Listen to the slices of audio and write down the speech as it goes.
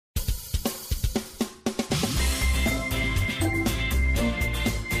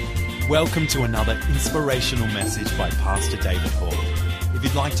Welcome to another inspirational message by Pastor David Hall. If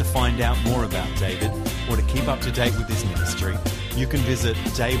you'd like to find out more about David or to keep up to date with his ministry, you can visit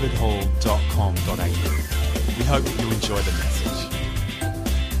davidhall.com.au. We hope that you enjoy the message.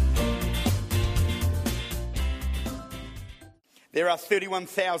 There are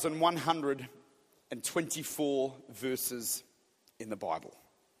 31,124 verses in the Bible.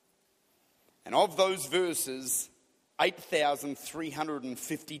 And of those verses,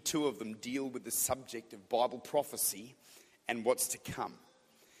 8,352 of them deal with the subject of Bible prophecy and what's to come.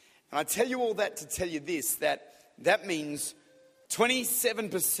 And I tell you all that to tell you this, that means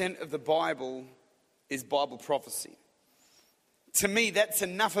 27% of the Bible is Bible prophecy. To me, that's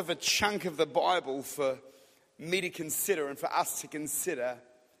enough of a chunk of the Bible for me to consider and for us to consider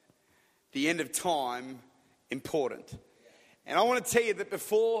the end of time important. And I want to tell you that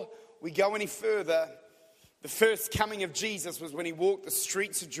before we go any further, the first coming of Jesus was when he walked the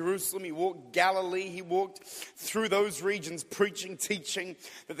streets of Jerusalem, he walked Galilee, he walked through those regions preaching, teaching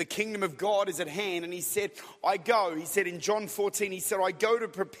that the kingdom of God is at hand. And he said, he said in John 14, he said, I go to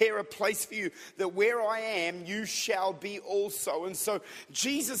prepare a place for you, that where I am, you shall be also. And so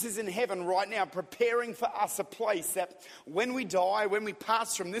Jesus is in heaven right now preparing for us a place that when we die, when we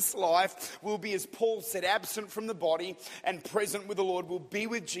pass from this life, we'll be, as Paul said, absent from the body and present with the Lord. We'll be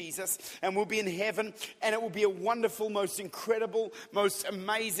with Jesus and we'll be in heaven, and it will be a wonderful, most incredible, most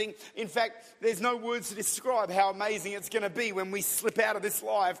amazing. In fact, there's no words to describe how amazing it's going to be when we slip out of this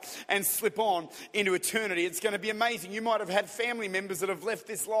life and slip on into eternity. It's going to be amazing. You might have had family members that have left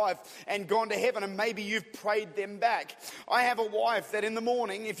this life and gone to heaven, and maybe you've prayed them back. I have a wife that in the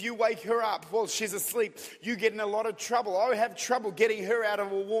morning, if you wake her up while she's asleep, you get in a lot of trouble. I have trouble getting her out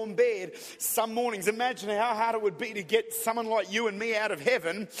of a warm bed some mornings. Imagine how hard it would be to get someone like you and me out of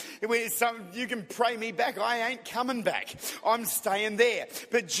heaven. You can pray me back. I ain't coming back. I'm staying there.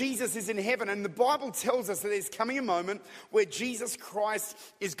 But Jesus is in heaven, and the Bible tells us that there's coming a moment where Jesus Christ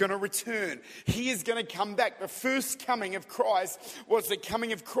is going to return. He is going to come back. The first coming of Christ was the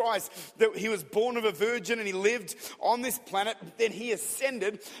coming of Christ, that he was born of a virgin and he lived on this planet. Then he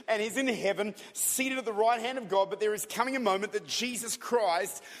ascended and he's in heaven, seated at the right hand of God. But there is coming a moment that Jesus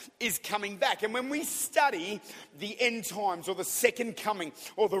Christ is coming back. And when we study the end times, or the second coming,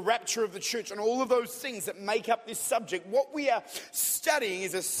 or the rapture of the church, and all of those things that make up this subject, what we are studying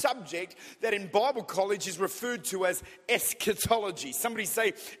is a subject that in Bible college is referred to as eschatology. Somebody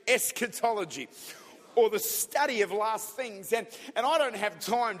say eschatology, or the study of last things. And I don't have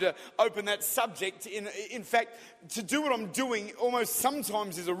time to open that subject. In fact, to do what I'm doing almost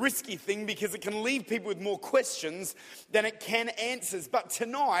sometimes is a risky thing, because it can leave people with more questions than it can answers. But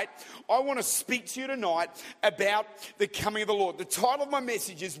tonight, I want to speak to you tonight about the coming of the Lord. The title of my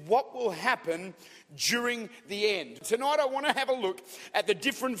message is What Will Happen During the End. Tonight I want to have a look at the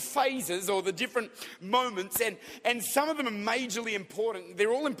different phases, or the different moments, and some of them are majorly important.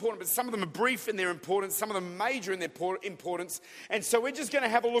 They're all important, but some of them are brief in their importance, some of them major in their importance. And so we're just going to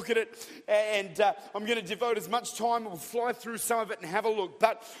have a look at it, and I'm going to devote as much time. We'll fly through some of it and have a look.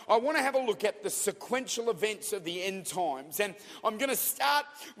 But I want to have a look at the sequential events of the end times. And I'm going to start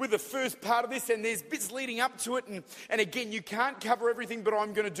with the first part of this, and there's bits leading up to it. And again, you can't cover everything, but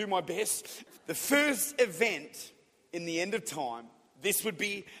I'm going to do my best. The first event in the end of time, this would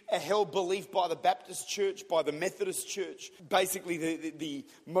be a held belief by the Baptist church, by the Methodist church, basically the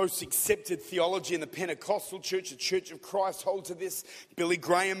most accepted theology in the Pentecostal church. The Church of Christ hold to this. Billy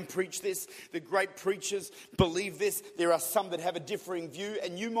Graham preached this. The great preachers believe this. There are some that have a differing view,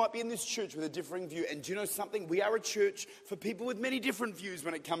 and you might be in this church with a differing view. And do you know something? We are a church for people with many different views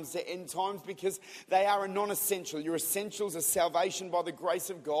when it comes to end times, because they are a non-essential. Your essentials are salvation by the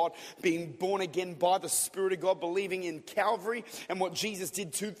grace of God, being born again by the Spirit of God, believing in Calvary and what Jesus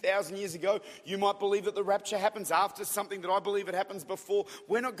did 2,000 years ago. You might believe that the rapture happens after something that I believe it happens before.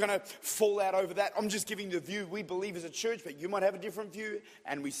 We're not going to fall out over that. I'm just giving you the view we believe as a church, but you might have a different view,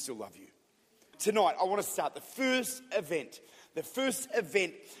 and we still love you. Tonight, I want to start the first event. The first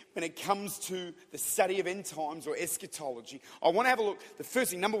event when it comes to the study of end times, or eschatology. I want to have a look. The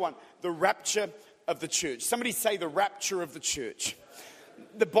first thing, number one, the rapture of the church. Somebody say the rapture of the church.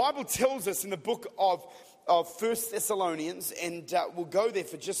 The Bible tells us in the book of 1 Thessalonians, and we'll go there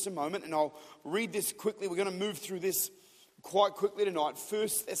for just a moment, and I'll read this quickly. We're going to move through this quite quickly tonight. 1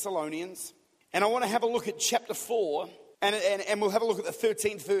 Thessalonians, and I want to have a look at chapter 4, and we'll have a look at the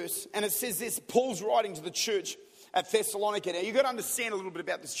 13th verse. And it says this: Paul's writing to the church at Thessalonica. Now, you've got to understand a little bit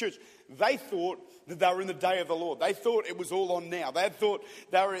about this church. They thought that they were in the day of the Lord. They thought it was all on now. They thought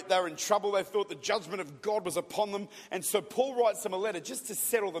they were in trouble. They thought the judgment of God was upon them. And so Paul writes them a letter just to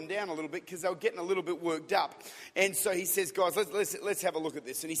settle them down a little bit because they were getting a little bit worked up. And so he says, guys, let's have a look at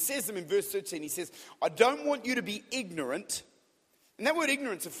this. And he says them in verse 13, he says, I don't want you to be ignorant. And that word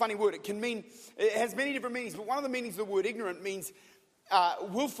ignorance is a funny word. It has many different meanings, but one of the meanings of the word ignorant means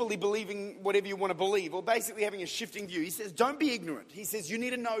willfully believing whatever you want to believe, or basically having a shifting view. He says, don't be ignorant. He says, you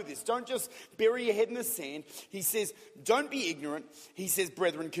need to know this. Don't just bury your head in the sand. He says, don't be ignorant. He says,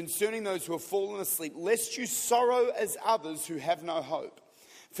 brethren, concerning those who have fallen asleep, lest you sorrow as others who have no hope.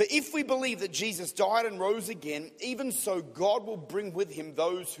 For if we believe that Jesus died and rose again, even so God will bring with him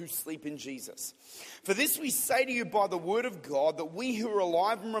those who sleep in Jesus. For this we say to you by the word of God, that we who are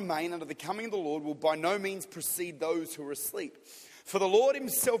alive and remain under the coming of the Lord will by no means precede those who are asleep. For the Lord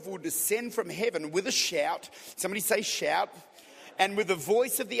himself will descend from heaven with a shout. Somebody say shout. And with the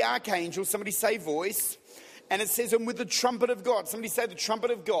voice of the archangel. Somebody say voice. And it says, and with the trumpet of God. Somebody say the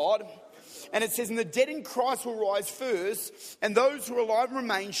trumpet of God. And it says, and the dead in Christ will rise first. And those who are alive and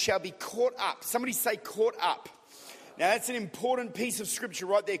remain shall be caught up. Somebody say caught up. Now that's an important piece of scripture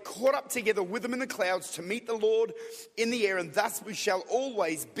right there. Caught up together with them in the clouds to meet the Lord in the air, and thus we shall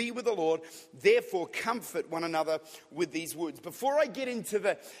always be with the Lord. Therefore comfort one another with these words. Before I get into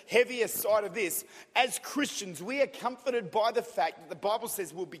the heavier side of this, as Christians, we are comforted by the fact that the Bible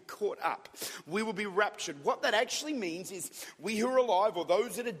says we'll be caught up. We will be raptured. What that actually means is we who are alive, or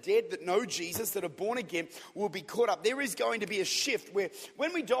those that are dead that know Jesus, that are born again, will be caught up. There is going to be a shift where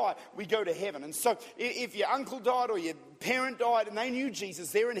when we die, we go to heaven. And so if your uncle died or your parent died and they knew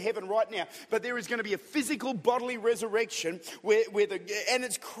Jesus, they're in heaven right now. But there is going to be a physical bodily resurrection and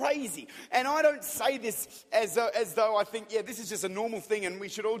it's crazy. And I don't say this as though I think, this is just a normal thing and we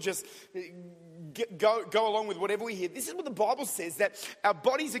should all just go along with whatever we hear. This is what the Bible says, that our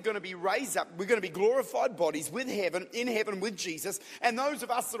bodies are going to be raised up. We're going to be glorified bodies in heaven with Jesus. And those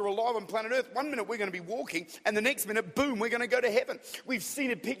of us that are alive on planet Earth, one minute we're going to be walking and the next minute, boom, we're going to go to heaven. We've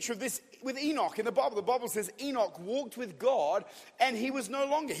seen a picture of this with Enoch in the Bible. The Bible says Enoch walked with God and he was no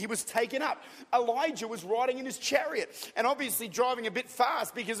longer. He was taken up. Elijah was riding in his chariot and obviously driving a bit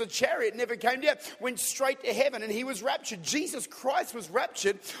fast because the chariot never came down, went straight to heaven and he was raptured. Jesus Christ was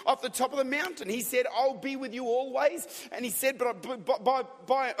raptured off the top of the mountain. He said, I'll be with you always. And he said, but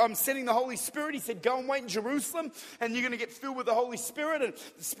I'm sending the Holy Spirit. He said, go and wait in Jerusalem and you're going to get filled with the Holy Spirit and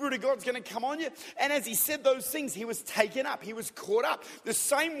the Spirit of God's going to come on you. And as he said those things, he was taken up. He was caught up. The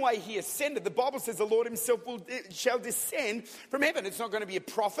same way he ascended, the Bible says the Lord himself shall descend from heaven. It's not going to be a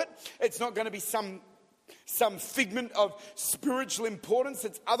prophet. It's not going to be some figment of spiritual importance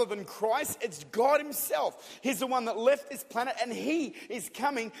that's other than Christ. It's God himself. He's the one that left this planet and he is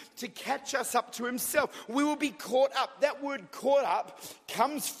coming to catch us up to himself. We will be caught up. That word caught up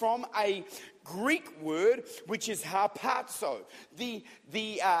comes from a Greek word which is harpazo.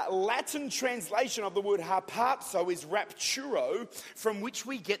 The Latin translation of the word harpazo is rapturo, from which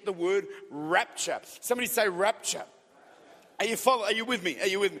we get the word rapture. Somebody say rapture. Are you with me?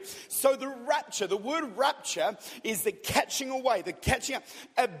 So the word rapture is the catching away, the catching up.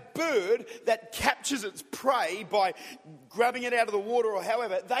 A bird that captures its prey by grabbing it out of the water or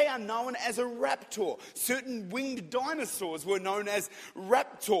however, they are known as a raptor. Certain winged dinosaurs were known as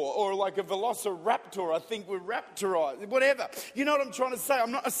raptor, or like a velociraptor, I think were raptorized, whatever. You know what I'm trying to say?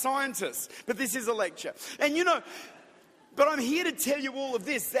 I'm not a scientist, but this is a lecture. And but I'm here to tell you all of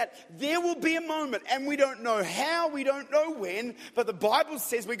this, that there will be a moment, and we don't know how, we don't know when, but the Bible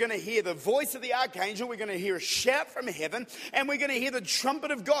says we're going to hear the voice of the archangel, we're going to hear a shout from heaven, and we're going to hear the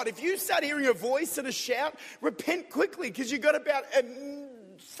trumpet of God. If you start hearing a voice and a shout, repent quickly, because you've got about a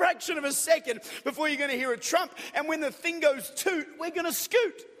fraction of a second before you're going to hear a trump, and when the thing goes toot, we're going to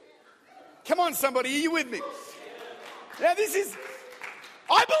scoot. Come on, somebody, are you with me? Now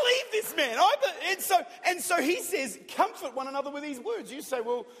I believe this man. And so he says, comfort one another with these words. You say,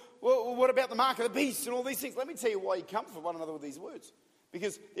 well, what about the mark of the beast and all these things? Let me tell you why you comfort one another with these words.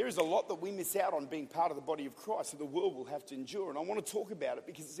 Because there is a lot that we miss out on being part of the body of Christ that the world will have to endure. And I want to talk about it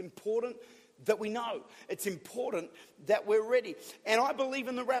because it's important that we know. It's important that we're ready. And I believe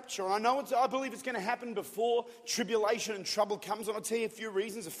in the rapture. I believe it's going to happen before tribulation and trouble comes. And I'll tell you a few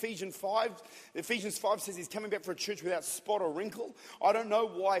reasons. Ephesians 5 says he's coming back for a church without spot or wrinkle. I don't know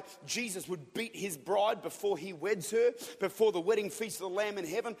why Jesus would beat his bride before he weds her, before the wedding feast of the Lamb in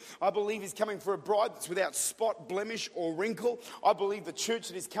heaven. I believe he's coming for a bride that's without spot, blemish, or wrinkle. I believe the church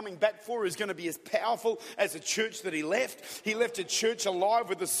that he's coming back for is going to be as powerful as the church that he left. He left a church alive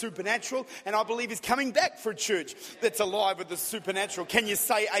with the supernatural. And I believe he's coming back for a church that's alive with the supernatural. Can you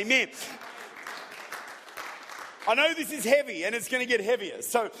say amen? I know this is heavy and it's going to get heavier.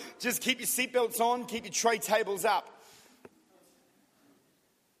 So just keep your seatbelts on, keep your tray tables up.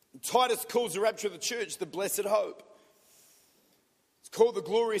 Titus calls the rapture of the church the blessed hope. It's called the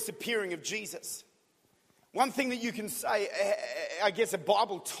glorious appearing of Jesus. One thing that you can say, I guess a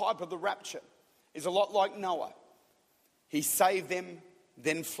Bible type of the rapture, is a lot like Noah. He saved them,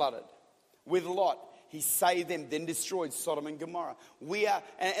 then flooded. With Lot, he saved them, then destroyed Sodom and Gomorrah.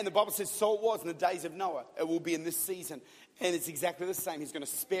 And the Bible says, so it was in the days of Noah. It will be in this season. And it's exactly the same. He's going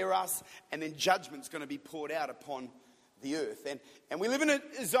to spare us, and then judgment's going to be poured out upon the earth. And we live in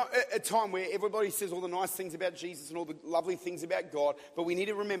a time where everybody says all the nice things about Jesus and all the lovely things about God, but we need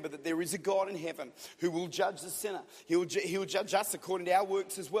to remember that there is a God in heaven who will judge the sinner. He will judge us according to our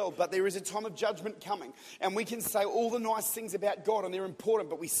works as well, but there is a time of judgment coming. And we can say all the nice things about God, and they're important,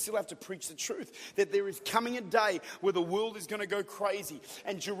 but we still have to preach the truth, that there is coming a day where the world is going to go crazy.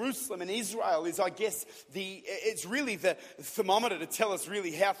 And Jerusalem and Israel is, I guess, it's really the thermometer to tell us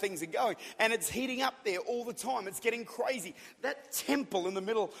really how things are going. And it's heating up there all the time. It's getting crazy. That temple in the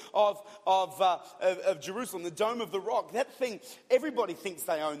middle of Jerusalem, the Dome of the Rock, that thing, everybody thinks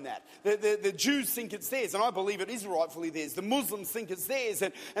they own that. The Jews think it's theirs, and I believe it is rightfully theirs. The Muslims think it's theirs,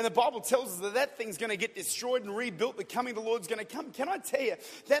 and the Bible tells us that thing's going to get destroyed and rebuilt. The coming of the Lord's going to come. Can I tell you,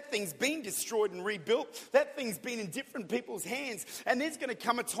 that thing's been destroyed and rebuilt. That thing's been in different people's hands, and there's going to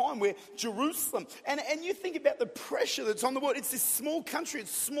come a time where Jerusalem, and you think about the pressure that's on the world. It's this small country. It's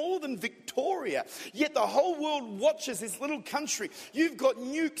smaller than Victoria, yet the whole world watches this little country. You've got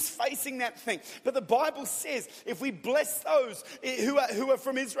nukes facing that thing. But the Bible says if we bless those who are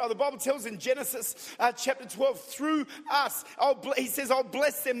from Israel, the Bible tells in Genesis chapter 12, through us, he says, I'll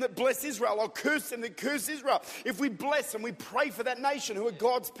bless them that bless Israel. I'll curse them that curse Israel. If we bless and we pray for that nation who are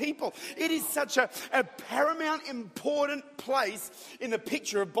God's people, it is such a paramount important place in the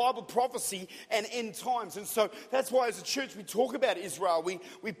picture of Bible prophecy and end times. And so that's why as a church we talk about Israel. We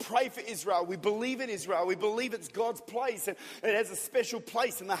pray for Israel. We believe in Israel. We believe it's God's place, and it has a special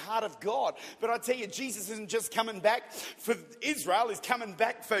place in the heart of God. But I tell you, Jesus isn't just coming back for Israel. He's coming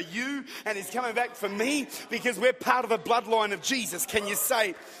back for you, and he's coming back for me, because we're part of the bloodline of Jesus. Can you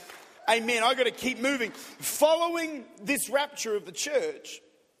say amen? I've got to keep moving. Following this rapture of the church,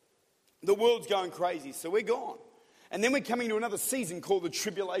 the world's going crazy, so we're gone. And then we're coming to another season called the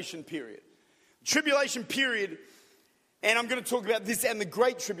tribulation period. Tribulation period. And I'm going to talk about this and the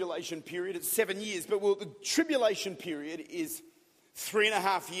Great Tribulation period. It's 7 years. But the Tribulation period is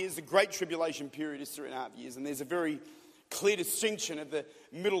 3.5 years. The Great Tribulation period is 3.5 years. And there's a very clear distinction at the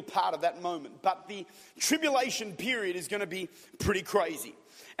middle part of that moment. But the Tribulation period is going to be pretty crazy.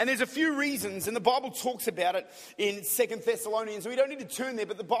 And there's a few reasons, and the Bible talks about it in 2 Thessalonians. We don't need to turn there,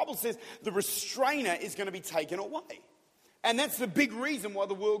 but the Bible says the restrainer is going to be taken away. And that's the big reason why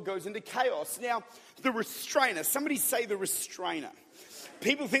the world goes into chaos. Now, the restrainer. Somebody say the restrainer.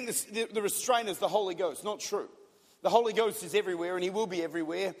 People think the restrainer is the Holy Ghost. Not true. The Holy Ghost is everywhere, and he will be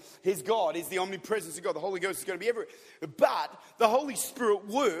everywhere. He's God. He's the omnipresence of God. The Holy Ghost is going to be everywhere. But the Holy Spirit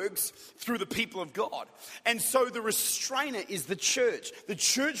works through the people of God. And so the restrainer is the church. The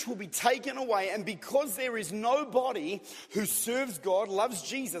church will be taken away, and because there is nobody who serves God, loves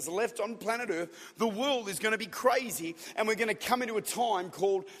Jesus, left on planet Earth, the world is going to be crazy, and we're going to come into a time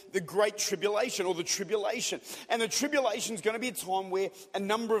called the Great Tribulation, or the Tribulation. And the Tribulation is going to be a time where a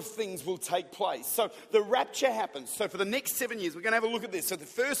number of things will take place. So the rapture happens. So for the next 7 years, we're going to have a look at this. So the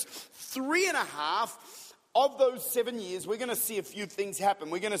first 3.5 of those 7 years, we're going to see a few things happen.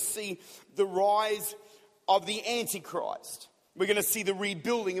 We're going to see the rise of the Antichrist. We're going to see the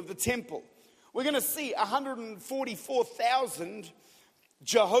rebuilding of the temple. We're going to see 144,000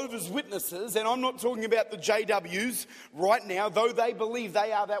 Jehovah's Witnesses, and I'm not talking about the JWs right now, though they believe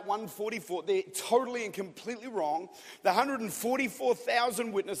they are that 144. They're totally and completely wrong. The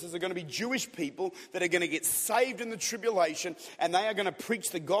 144,000 witnesses are going to be Jewish people that are going to get saved in the tribulation, and they are going to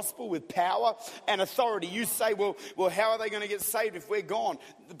preach the gospel with power and authority. You say, well, how are they going to get saved if we're gone?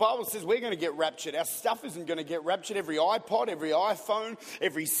 The Bible says we're going to get raptured. Our stuff isn't going to get raptured. Every iPod, every iPhone,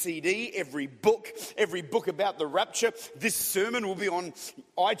 every CD, every book about the rapture. This sermon will be on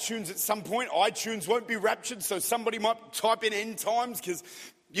iTunes at some point. iTunes won't be raptured, so somebody might type in end times because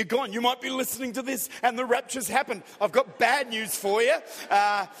you're gone. You might be listening to this and the rapture's happened. I've got bad news for you.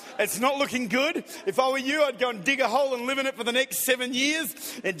 It's not looking good. If I were you, I'd go and dig a hole and live in it for the next 7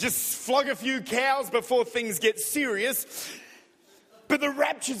 years and just flog a few cows before things get serious. But the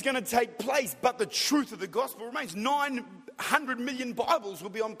rapture's going to take place, but the truth of the gospel remains. 900 million Bibles will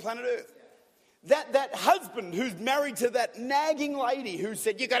be on planet Earth. That husband who's married to that nagging lady who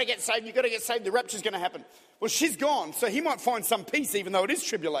said, you got to get saved, the rapture's going to happen. Well, she's gone, so he might find some peace even though it is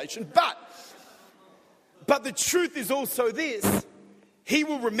tribulation. But But the truth is also this. He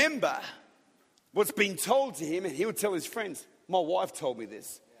will remember what's been told to him, and he'll tell his friends, my wife told me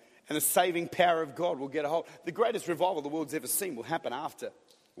this. And the saving power of God will get a hold. The greatest revival the world's ever seen will happen after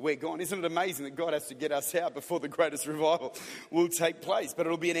we're gone. Isn't it amazing that God has to get us out before the greatest revival will take place? But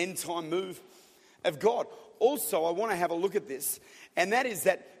it'll be an end time move of God. Also, I want to have a look at this, and that is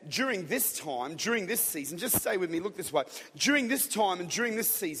that during this time, during this season, just stay with me, look this way. During this time and during this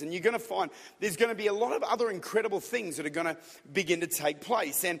season, you're going to find there's going to be a lot of other incredible things that are going to begin to take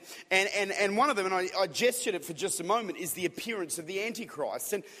place. And one of them, and I gestured it for just a moment, is the appearance of the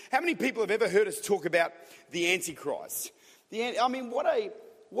Antichrist. And how many people have ever heard us talk about the Antichrist?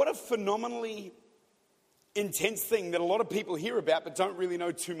 What a phenomenally intense thing that a lot of people hear about but don't really know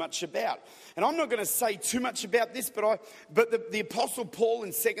too much about. And I'm not going to say too much about this, but the Apostle Paul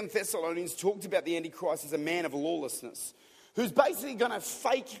in 2 Thessalonians talked about the Antichrist as a man of lawlessness, who's basically going to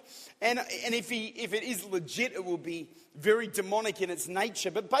fake, and if it is legit, it will be very demonic in its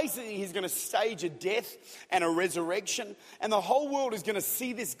nature, but basically he's going to stage a death and a resurrection, and the whole world is going to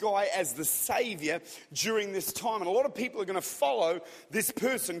see this guy as the savior during this time. And a lot of people are going to follow this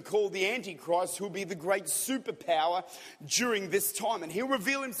person called the Antichrist, who will be the great superpower during this time, and he'll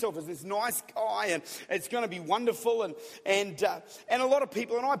reveal himself as this nice guy, and it's going to be wonderful, and a lot of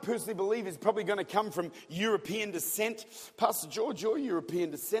people, and I personally believe, is probably going to come from European descent. Pastor George, you're European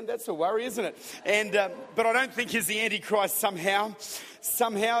descent. That's a worry, isn't it? And but I don't think he's the Antichrist somehow.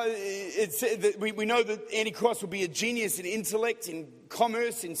 We know that Antichrist will be a genius in intellect, in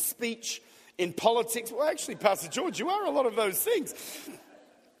commerce, in speech, in politics. Well, actually, Pastor George, you are a lot of those things.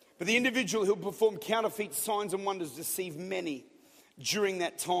 But the individual who'll perform counterfeit signs and wonders, deceive many during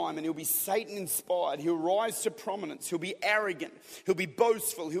that time, and he'll be Satan inspired. He'll rise to prominence. He'll be arrogant. He'll be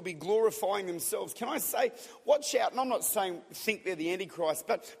boastful. He'll be glorifying themselves. Can I say, watch out? And I'm not saying think they're the Antichrist,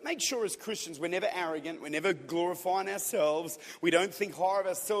 but make sure as Christians we're never arrogant. We're never glorifying ourselves. We don't think higher of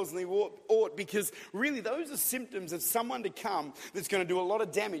ourselves than we ought, because really those are symptoms of someone to come that's going to do a lot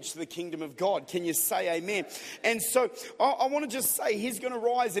of damage to the kingdom of God. Can you say amen? And so I want to just say he's going to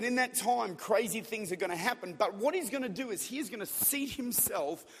rise, and in that time crazy things are going to happen. But what he's going to do is he's going to seat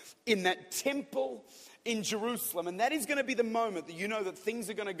himself in that temple in Jerusalem, and that is going to be the moment that you know that things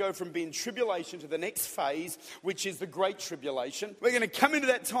are going to go from being tribulation to the next phase, which is the great tribulation. We're going to come into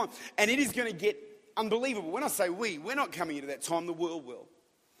that time, and it is going to get unbelievable. When I say we're not coming into that time, the world will.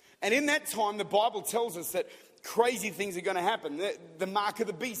 And in that time, the Bible tells us that crazy things are going to happen. The mark of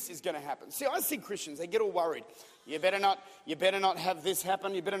the beast is going to happen. See, I see Christians, they get all worried. You better not have this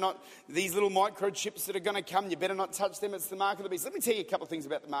happen. You better not, these little microchips that are going to come, you better not touch them. It's the mark of the beast. Let me tell you a couple of things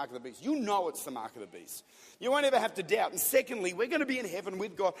about the mark of the beast. You know it's the mark of the beast. You won't ever have to doubt. And secondly, we're going to be in heaven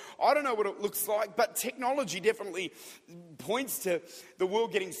with God. I don't know what it looks like, but technology definitely points to the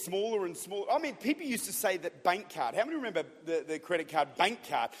world getting smaller and smaller. I mean, people used to say that bank card. How many remember the credit card bank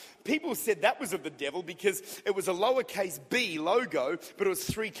card? People said that was of the devil because it was a lowercase b logo, but it was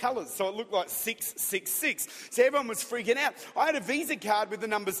 3 colors. So it looked like 666. So everyone was freaking out. I had a Visa card with the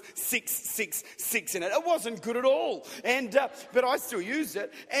numbers 666 in it. It wasn't good at all. And but I still used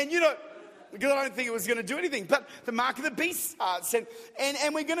it. And because I don't think it was going to do anything. But the mark of the beast starts. And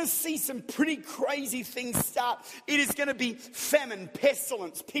we're going to see some pretty crazy things start. It is going to be famine,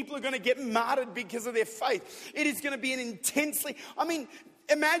 pestilence. People are going to get martyred because of their faith. It is going to be an intensely...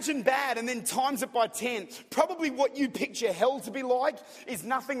 imagine bad and then times it by 10. Probably what you picture hell to be like is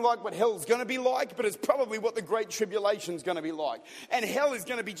nothing like what hell's going to be like, but it's probably what the Great Tribulation's going to be like. And hell is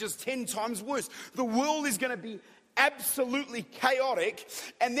going to be just 10 times worse. The world is going to be absolutely chaotic.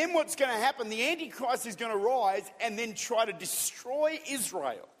 And then what's going to happen? The Antichrist is going to rise and then try to destroy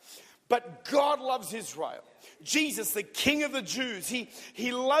Israel. But God loves Israel. Jesus, the King of the Jews,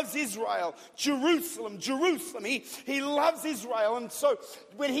 he loves Israel. Jerusalem. He loves Israel. And so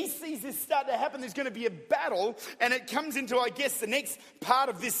when he sees this start to happen, there's going to be a battle, and it comes into, I guess, the next part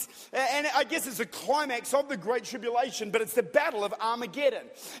of this, and I guess it's the climax of the Great Tribulation, but it's the Battle of Armageddon.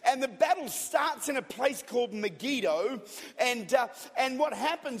 And the battle starts in a place called Megiddo, and what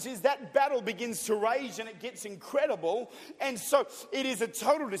happens is that battle begins to rage, and it gets incredible, and so it is a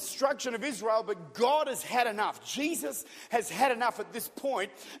total destruction of Israel, but God has had enough. Jesus has had enough at this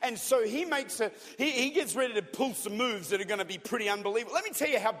point, and so he gets ready to pull some moves that are going to be pretty unbelievable. Let me tell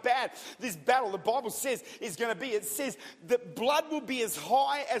you how bad this battle, the Bible says, is going to be. It says that blood will be as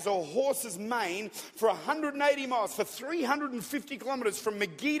high as a horse's mane for 180 miles, for 350 kilometers from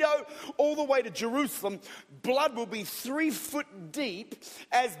Megiddo all the way to Jerusalem. Blood will be 3 foot deep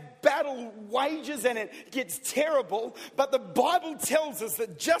as battle wages, and it gets terrible. But the Bible tells us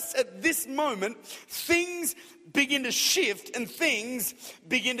that just at this moment, things begin to shift and things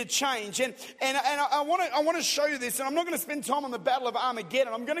begin to change. And I want to show you this, and I'm not going to spend time on the Battle of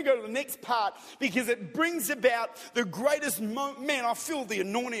Armageddon. I'm going to go to the next part because it brings about the greatest moment. Man, I feel the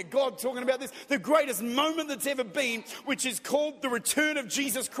anointing of God talking about this. The greatest moment that's ever been, which is called the return of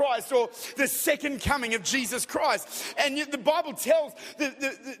Jesus Christ, or the second coming of Jesus Christ. And yet the Bible tells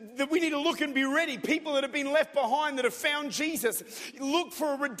that we need to look and be ready. People that have been left behind, that have found Jesus, look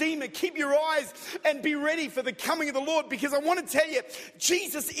for a Redeemer. Keep your eyes and be ready for the coming of the Lord, because I want to tell you,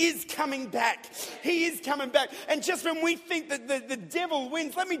 Jesus is coming back. He is coming back. And just when we think that the devil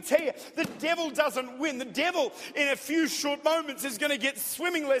wins, let me tell you, the devil doesn't win. The devil, in a few short moments, is going to get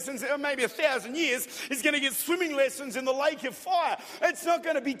swimming lessons, or maybe 1,000 years, is going to get swimming lessons in the lake of fire. It's not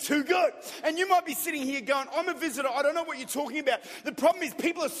going to be too good. And you might be sitting here going, I'm a visitor, I don't know what you're talking about. The problem is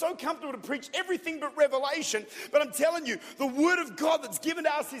people are so comfortable to preach everything but Revelation. But I'm telling you, the word of God that's given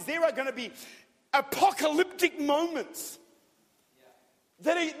to us is there are going to be apocalyptic moments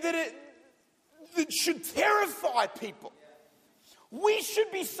that should terrify people. We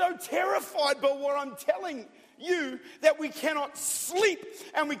should be so terrified by what I'm telling you that we cannot sleep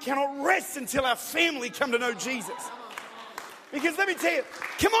and we cannot rest until our family come to know Jesus. Because let me tell you,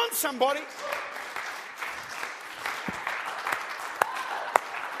 come on somebody.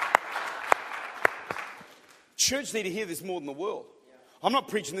 Church need to hear this more than the world. I'm not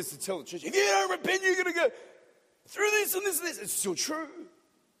preaching this to tell the church, if you don't repent, you're going to go through this and this and this. It's still true.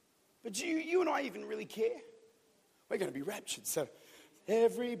 But do you and I even really care? We're going to be raptured. So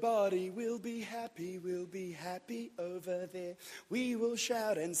everybody will be happy over there. We will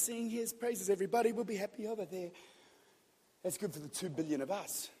shout and sing his praises. Everybody will be happy over there. That's good for the 2 billion of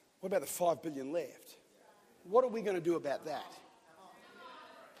us. What about the 5 billion left? What are we going to do about that?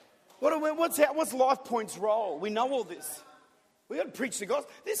 What's Lifepoint's role? We know all this. We got to preach the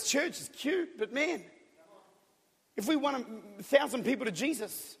gospel. This church is cute, but man, if we won 1,000 people to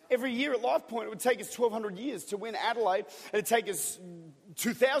Jesus every year at Lifepoint, it would take us 1,200 years to win Adelaide. It'd take us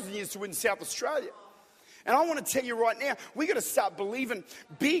 2,000 years to win South Australia. And I want to tell you right now, we got to start believing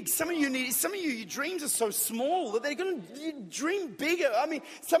big. Some of you, your dreams are so small that they're going to dream bigger. I mean,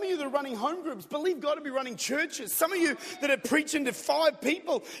 some of you that are running home groups, believe God to be running churches. Some of you that are preaching to 5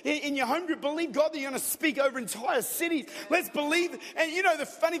 people in your home group, believe God that you're going to speak over entire cities. Let's believe. And you know, the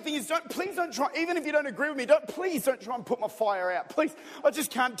funny thing is, please don't try, even if you don't agree with me, please don't try and put my fire out. Please, I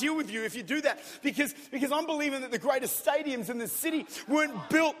just can't deal with you if you do that. Because I'm believing that the greatest stadiums in this city weren't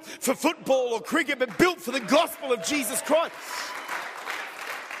built for football or cricket, but built for the gospel of Jesus Christ.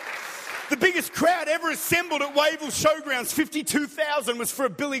 The biggest crowd ever assembled at Wavell Showgrounds, 52,000, was for a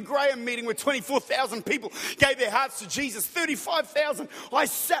Billy Graham meeting where 24,000 people gave their hearts to Jesus. 35,000. I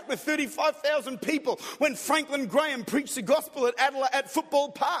sat with 35,000 people when Franklin Graham preached the gospel at Adelaide at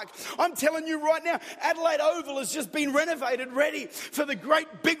Football Park. I'm telling you right now, Adelaide Oval has just been renovated, ready for the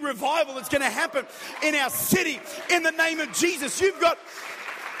great big revival that's going to happen in our city in the name of Jesus. You've got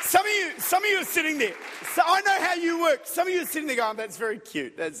some of you are sitting there. So I know how you work. Some of you are sitting there going, that's very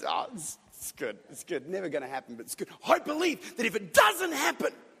cute. It's good. It's good. Never going to happen, but it's good. I believe that if it doesn't happen,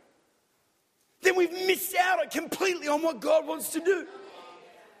 then we've missed out completely on what God wants to do.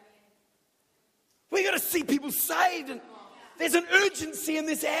 We got to see people saved, and there's an urgency in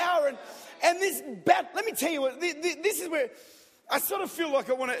this hour, and this battle. Let me tell you what. This is where I sort of feel like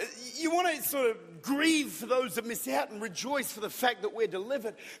you want to sort of grieve for those that miss out and rejoice for the fact that we're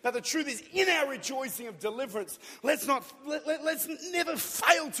delivered. But the truth is, in our rejoicing of deliverance, let's never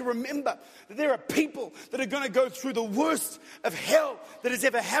fail to remember that there are people that are going to go through the worst of hell that has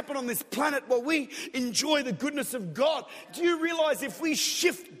ever happened on this planet while we enjoy the goodness of God. Do you realize if we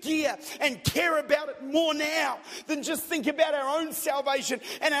shift gear and care about it more now than just think about our own salvation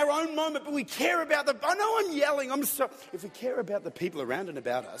and our own moment, but we care about I know I'm yelling, I'm sorry. If we care about the people around and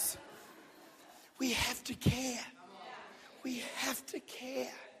about us, we have to care. We have to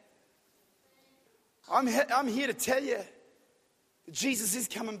care. I'm here to tell you that Jesus is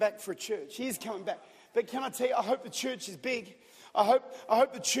coming back for a church. He is coming back. But can I tell you, I hope the church is big. I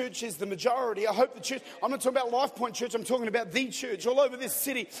hope the church is the majority. I hope the church, I'm not talking about Lifepoint Church, I'm talking about the church. All over this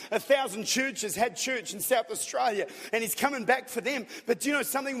city, 1,000 churches had church in South Australia, and he's coming back for them. But do you know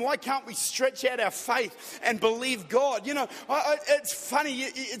something? Why can't we stretch out our faith and believe God? You know, it's funny,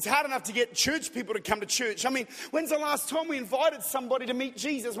 it's hard enough to get church people to come to church. I mean, when's the last time we invited somebody to meet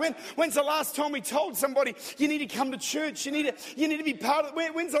Jesus? When's the last time we told somebody, you need to come to church, you need to be part of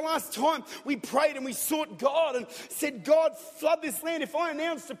it? When's the last time we prayed and we sought God and said, God, flood flood this land. If I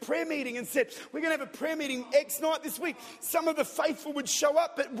announced a prayer meeting and said, we're going to have a prayer meeting X night this week, some of the faithful would show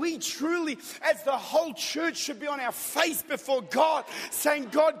up, but we truly, as the whole church, should be on our face before God, saying,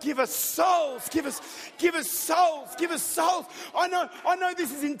 God, give us souls, give us souls, give us souls. I know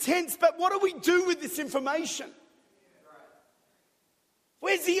this is intense, but what do we do with this information?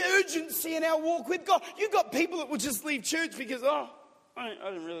 Where's the urgency in our walk with God? You've got people that will just leave church because, I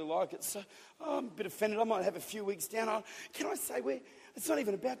didn't really like it, so I'm a bit offended. I might have a few weeks down. Can I say, it's not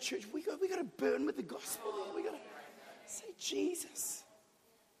even about church. We got to burn with the gospel. We got to say Jesus.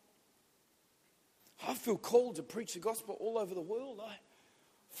 I feel called to preach the gospel all over the world. I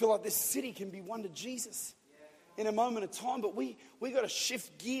feel like this city can be won to Jesus in a moment of time, but we got to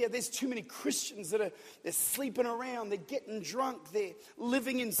shift gear. There's too many Christians that they're sleeping around, they're getting drunk, they're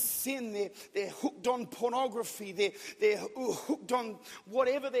living in sin, they're hooked on pornography, they're hooked on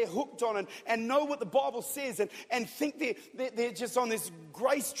whatever they're hooked on, and know what the Bible says, and think they're just on this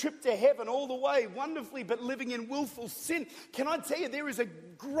grace trip to heaven all the way, wonderfully, but living in willful sin. Can I tell you, there is a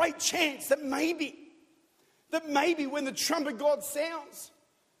great chance that maybe when the trumpet of God sounds,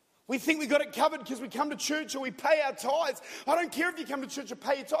 we think we got it covered because we come to church or we pay our tithes. I don't care if you come to church or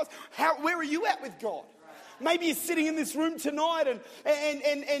pay your tithes. Where are you at with God? Maybe you're sitting in this room tonight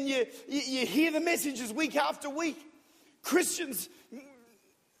and you hear the messages week after week. Christians,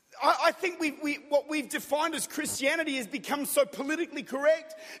 I think what we've defined as Christianity has become so politically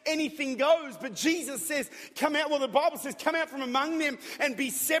correct. Anything goes. But Jesus says, come out. Well, the Bible says, come out from among them and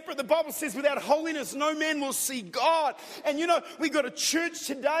be separate. The Bible says, without holiness, no man will see God. And we got a church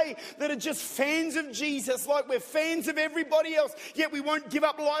today that are just fans of Jesus, like we're fans of everybody else. Yet we won't give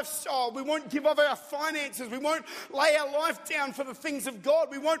up lifestyle. We won't give up our finances. We won't lay our life down for the things of God.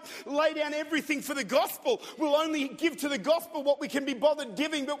 We won't lay down everything for the gospel. We'll only give to the gospel what we can be bothered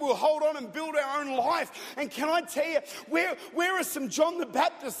giving, but we'll hold on and build our own life. And can I tell you, where are some John the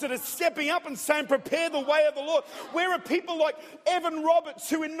Baptists that are stepping up and saying, prepare the way of the Lord? Where are people like Evan Roberts,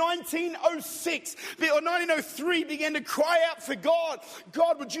 who in 1906 or 1903 began to cry out for God,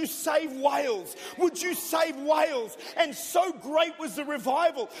 God, would you save Wales? Would you save Wales? And so great was the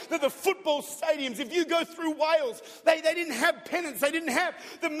revival that the football stadiums, if you go through Wales, they didn't have pennants, they didn't have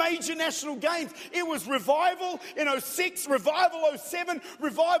the major national games. It was revival in 06, revival 07,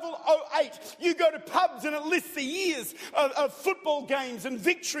 revival 08. You go to pubs and it lists the years of football games and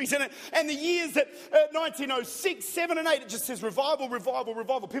victories in it, and the years that 1906, 7 and 8, it just says revival, revival,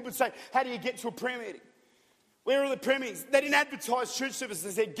 revival. People would say, how do you get to a prayer meeting? Where are the prayer meetings? They didn't advertise church services.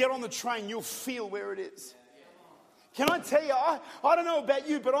 They said, get on the train, you'll feel where it is. Can I tell you, I don't know about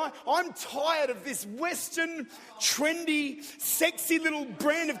you, but I'm tired of this Western, trendy, sexy little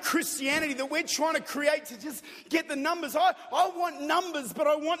brand of Christianity that we're trying to create to just get the numbers. I want numbers, but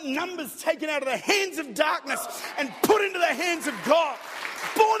I want numbers taken out of the hands of darkness and put into the hands of God.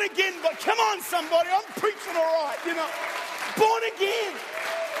 Born again, but come on somebody, I'm preaching all right, Born again.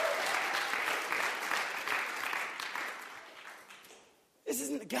 This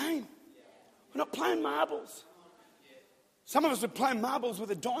isn't a game. We're not playing marbles. Some of us are playing marbles with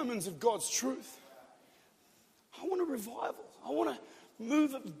the diamonds of God's truth. I want a revival. I want a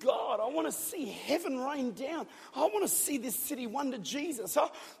move of God. I want to see heaven rain down. I want to see this city won to Jesus. I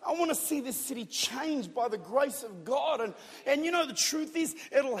want to see this city changed by the grace of God. And the truth is,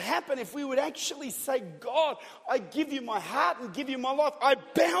 it'll happen if we would actually say, God, I give you my heart and give you my life. I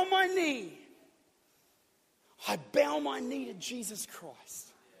bow my knee. I bow my knee to Jesus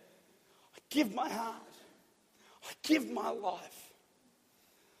Christ. I give my heart. I give my life.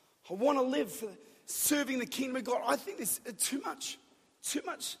 I want to live for serving the kingdom of God. I think there's too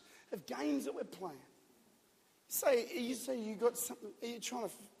much of games that we're playing. You say you got something, are you trying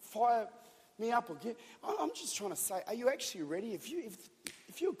to fire me up? I'm just trying to say, are you actually ready?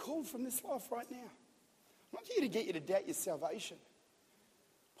 If you're called from this life right now, I'm not here to get you to doubt your salvation.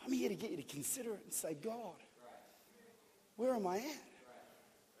 I'm here to get you to consider it and say, God, where am I at?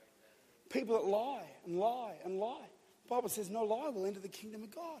 People that lie and lie and lie. The Bible says no lie will enter the kingdom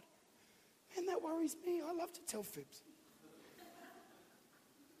of God. Man, that worries me. I love to tell fibs.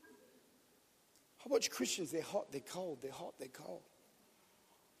 I watch Christians, they're hot, they're cold, they're hot, they're cold.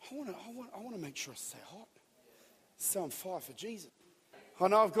 I want to make sure I stay hot. So I'm fire for Jesus. I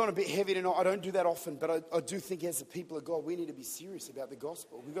know I've gone a bit heavy tonight. I don't do that often, but I do think as the people of God, we need to be serious about the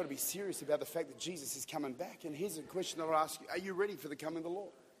gospel. We've got to be serious about the fact that Jesus is coming back. And here's a question that I'll ask you. Are you ready for the coming of the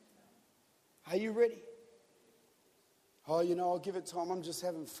Lord? Are you ready? Oh, I'll give it time. I'm just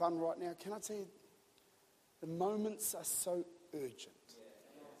having fun right now. Can I tell you, the moments are so urgent.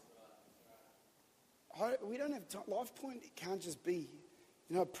 We don't have time. Lifepoint, it can't just be,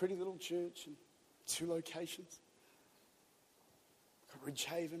 a pretty little church and 2 locations.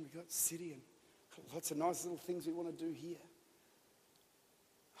 Ridgehaven, we've got city, and lots of nice little things we want to do here.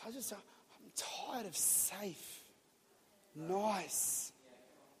 I'm tired of safe, nice,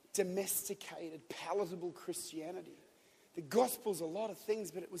 domesticated, palatable Christianity. The gospel's a lot of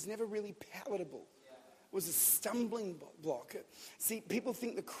things, but it was never really palatable. It was a stumbling block. See, people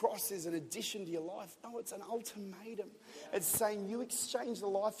think the cross is an addition to your life. No, it's an ultimatum. It's saying you exchange the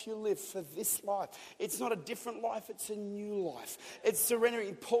life you live for this life. It's not a different life, it's a new life. It's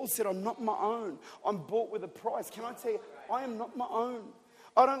surrendering. Paul said, I'm not my own. I'm bought with a price. Can I tell you, I am not my own.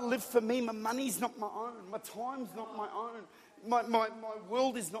 I don't live for me. My money's not my own. My time's not my own. My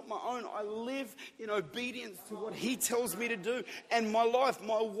world is not my own. I live in obedience to what he tells me to do. And my life,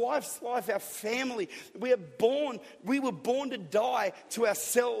 my wife's life, our family, we were born to die to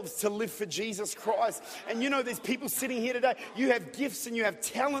ourselves to live for Jesus Christ. And there's people sitting here today. You have gifts and you have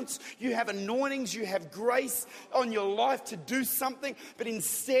talents. You have anointings. You have grace on your life to do something. But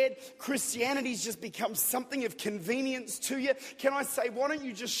instead, Christianity's just become something of convenience to you. Can I say, why don't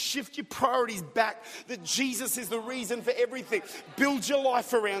you just shift your priorities back? That Jesus is the reason for everything. Build your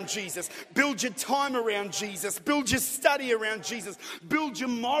life around Jesus. Build your time around Jesus. Build your study around Jesus. Build your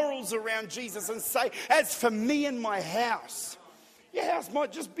morals around Jesus and say, as for me and my house. Your house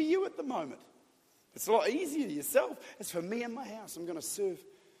might just be you at the moment. It's a lot easier yourself. As for me and my house, I'm going to serve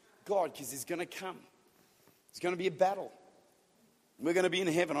God because he's going to come. It's going to be a battle. We're going to be in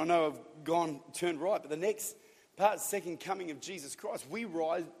heaven. I know I've turned right, but the next part, second coming of Jesus Christ, we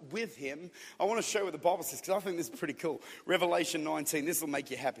ride with him. I want to show you what the Bible says because I think this is pretty cool. Revelation 19, this will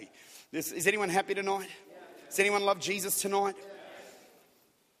make you happy. Is anyone happy tonight? Does anyone love Jesus tonight?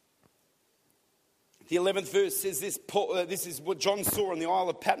 The 11th verse says this. This is what John saw on the Isle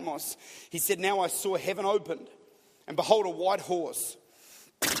of Patmos. He said, now I saw heaven opened, and behold, a white horse.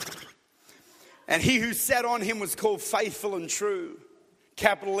 And he who sat on him was called Faithful and True.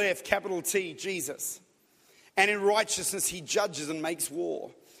 Capital F, capital T, Jesus. And in righteousness he judges and makes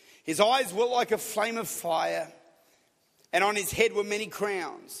war. His eyes were like a flame of fire, and on his head were many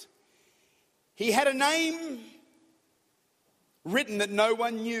crowns. He had a name written that no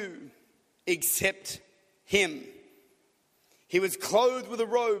one knew except him. He was clothed with a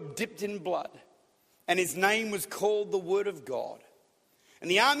robe dipped in blood, and his name was called the Word of God.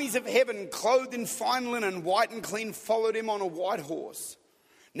 And the armies of heaven, clothed in fine linen, white and clean, followed him on a white horse.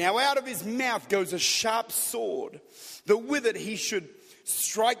 Now out of his mouth goes a sharp sword, that with it he should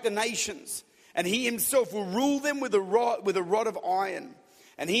strike the nations, and he himself will rule them with a rod of iron.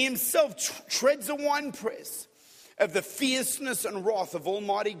 And he himself treads a winepress of the fierceness and wrath of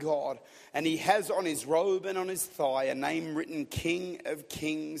Almighty God. And he has on his robe and on his thigh a name written, King of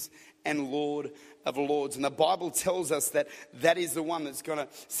Kings and Lord of Lords. And the Bible tells us that is the one that's going to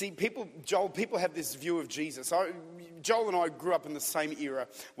see people. People have this view of Jesus. Joel and I grew up in the same era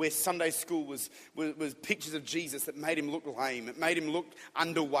where Sunday school was pictures of Jesus that made him look lame. It made him look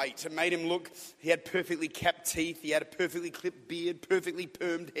underweight. It made him look, he had perfectly capped teeth. He had a perfectly clipped beard, perfectly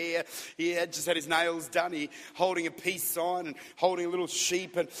permed hair. He had just had his nails done. He holding a peace sign and holding a little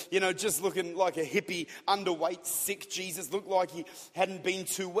sheep and, just looking like a hippie, underweight, sick Jesus. Looked like he hadn't been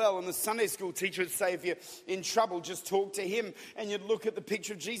too well. And the Sunday school teacher would say, if you're in trouble, just talk to him. And you'd look at the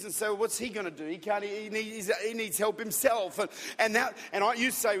picture of Jesus and say, well, what's he going to do? He needs help himself. And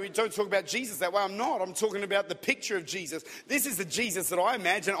you say, we don't talk about Jesus that way. I'm not. I'm talking about the picture of Jesus. This is the Jesus that I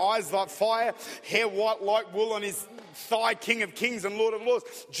imagine. Eyes like fire, hair white like wool on his thigh, King of Kings and Lord of Lords.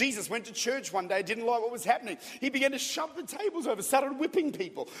 Jesus went to church one day, didn't like what was happening. He began to shove the tables over, started whipping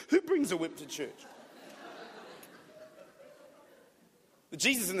people. Who brings a whip to church? The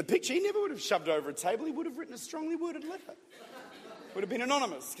Jesus in the picture, he never would have shoved over a table. He would have written a strongly worded letter. Would have been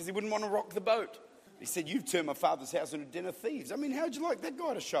anonymous because he wouldn't want to rock the boat. He said, you've turned my father's house into a den of thieves. I mean, how would you like that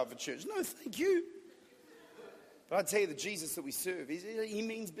guy to show up at church? No, thank you. But I tell you, the Jesus that we serve, he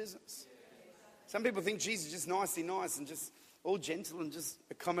means business. Some people think Jesus is just nicely nice and just all gentle and just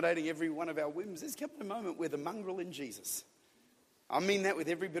accommodating every one of our whims. There's come a moment where the mongrel in Jesus, I mean that with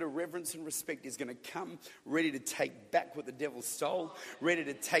every bit of reverence and respect, is going to come ready to take back what the devil stole, ready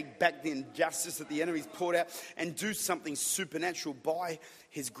to take back the injustice that the enemy's poured out and do something supernatural by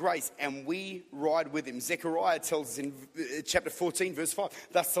his grace. And we ride with him. Zechariah tells us in chapter 14, verse 5,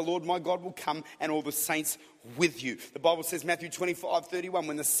 thus the Lord my God will come and all the saints with you. The Bible says, Matthew 25:31,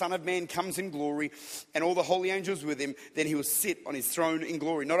 when the Son of Man comes in glory and all the holy angels with him, then he will sit on his throne in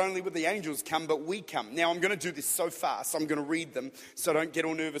glory. Not only will the angels come, but we come. Now I'm going to do this so fast, I'm going to read them so don't get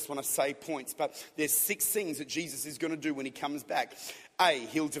all nervous when I say points. But there's 6 things that Jesus is going to do when he comes back. A,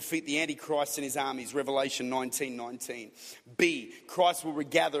 he'll defeat the Antichrist and his armies, Revelation 19:19. B, Christ will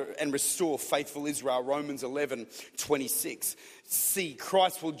regather and restore faithful Israel, Romans 11:26. C,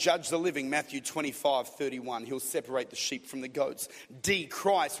 Christ will judge the living, Matthew 25:31. He'll separate the sheep from the goats. D,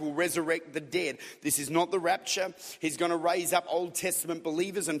 Christ will resurrect the dead. This is not the rapture. He's going to raise up Old Testament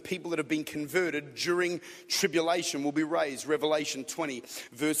believers, and people that have been converted during tribulation will be raised, Revelation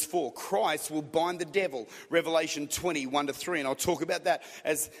 20:4. Christ will bind the devil, Revelation 20:1-3. And I'll talk about that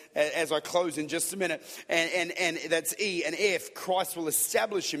as I close in just a minute. And that's E. And F, Christ will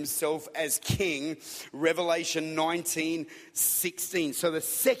establish himself as king, Revelation 19:16. So the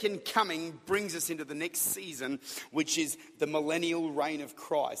second coming brings us into the next season, which is the millennial reign of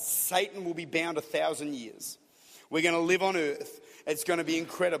Christ. Satan will be bound 1,000 years. We're going to live on earth. It's going to be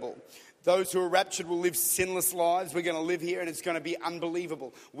incredible. Those who are raptured will live sinless lives. We're going to live here and it's going to be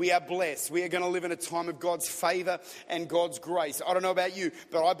unbelievable. We are blessed. We are going to live in a time of God's favor and God's grace. I don't know about you,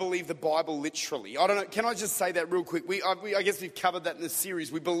 but I believe the Bible literally. I don't know. Can I just say that real quick? I guess we've covered that in the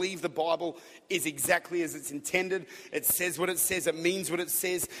series. We believe the Bible is exactly as it's intended. It says what it says. It means what it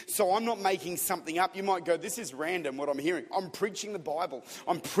says. So I'm not making something up. You might go, this is random what I'm hearing. I'm preaching the Bible.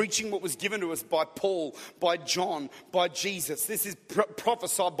 I'm preaching what was given to us by Paul, by John, by Jesus. This is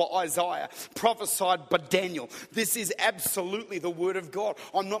prophesied by Isaiah. Prophesied by Daniel. This is absolutely the word of God.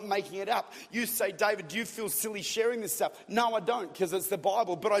 I'm not making it up. You say, David, do you feel silly sharing this stuff? No, I don't, because it's the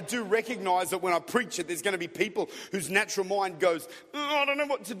Bible. But I do recognize that when I preach it, there's going to be people whose natural mind goes, I don't know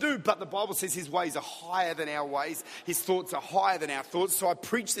what to do. But the Bible says his ways are higher than our ways. His thoughts are higher than our thoughts. So I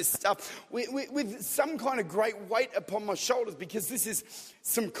preach this stuff with some kind of great weight upon my shoulders, because this is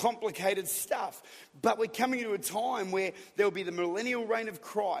some complicated stuff. But we're coming to a time where there will be the millennial reign of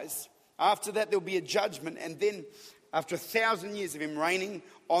Christ. After that, there'll be a judgment. And then after 1,000 years of him reigning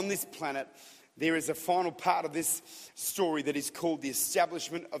on this planet, there is a final part of this story that is called the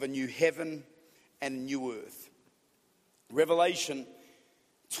establishment of a new heaven and a new earth. Revelation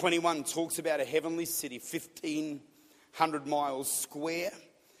 21 talks about a heavenly city, 1,500 miles square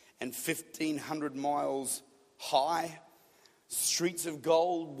and 1,500 miles high. Streets of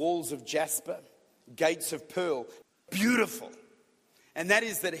gold, walls of jasper, gates of pearl. Beautiful. And that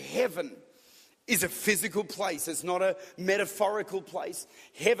is that heaven is a physical place. It's not a metaphorical place.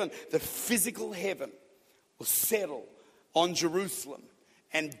 Heaven, the physical heaven, will settle on Jerusalem.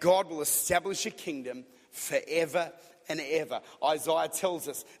 And God will establish a kingdom forever and ever. Isaiah tells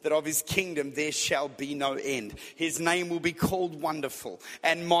us that of his kingdom there shall be no end. His name will be called Wonderful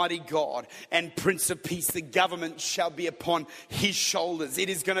and Mighty God and Prince of Peace. The government shall be upon his shoulders. It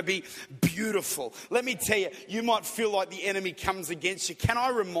is going to be beautiful. Let me tell you, you might feel like the enemy comes against you. Can I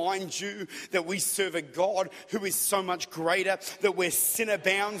remind you that we serve a God who is so much greater, that where sin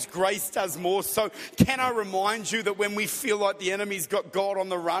abounds, grace does more. So can I remind you that when we feel like the enemy's got God on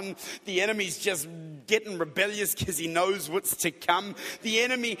the run, the enemy's just getting rebellious because he knows what's to come. The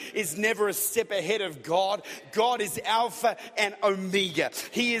enemy is never a step ahead of God. God is Alpha and Omega.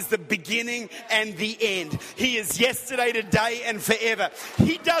 He is the beginning and the end. He is yesterday, today, and forever.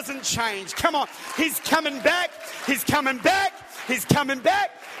 He doesn't change. Come on. He's coming back. He's coming back. He's coming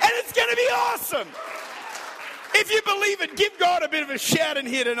back. And it's going to be awesome. If you believe it, give God a bit of a shout in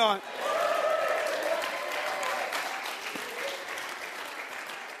here tonight.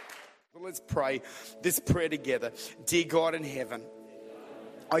 Let's pray this prayer together. Dear God in heaven,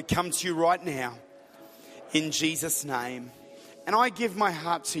 I come to you right now in Jesus' name, and I give my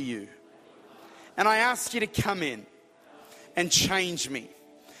heart to you, and I ask you to come in and change me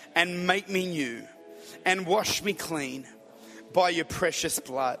and make me new and wash me clean by your precious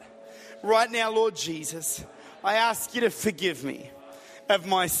blood. Right now, Lord Jesus, I ask you to forgive me of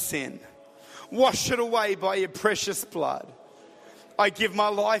my sin. Wash it away by your precious blood. I give my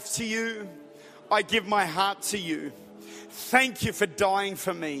life to you. I give my heart to you. Thank you for dying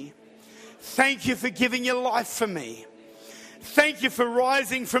for me. Thank you for giving your life for me. Thank you for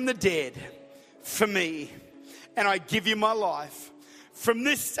rising from the dead for me. And I give you my life. From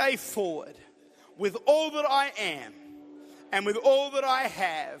this day forward, with all that I am and with all that I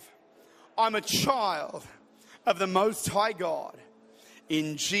have, I'm a child of the Most High God.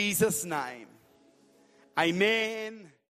 In Jesus' name, amen.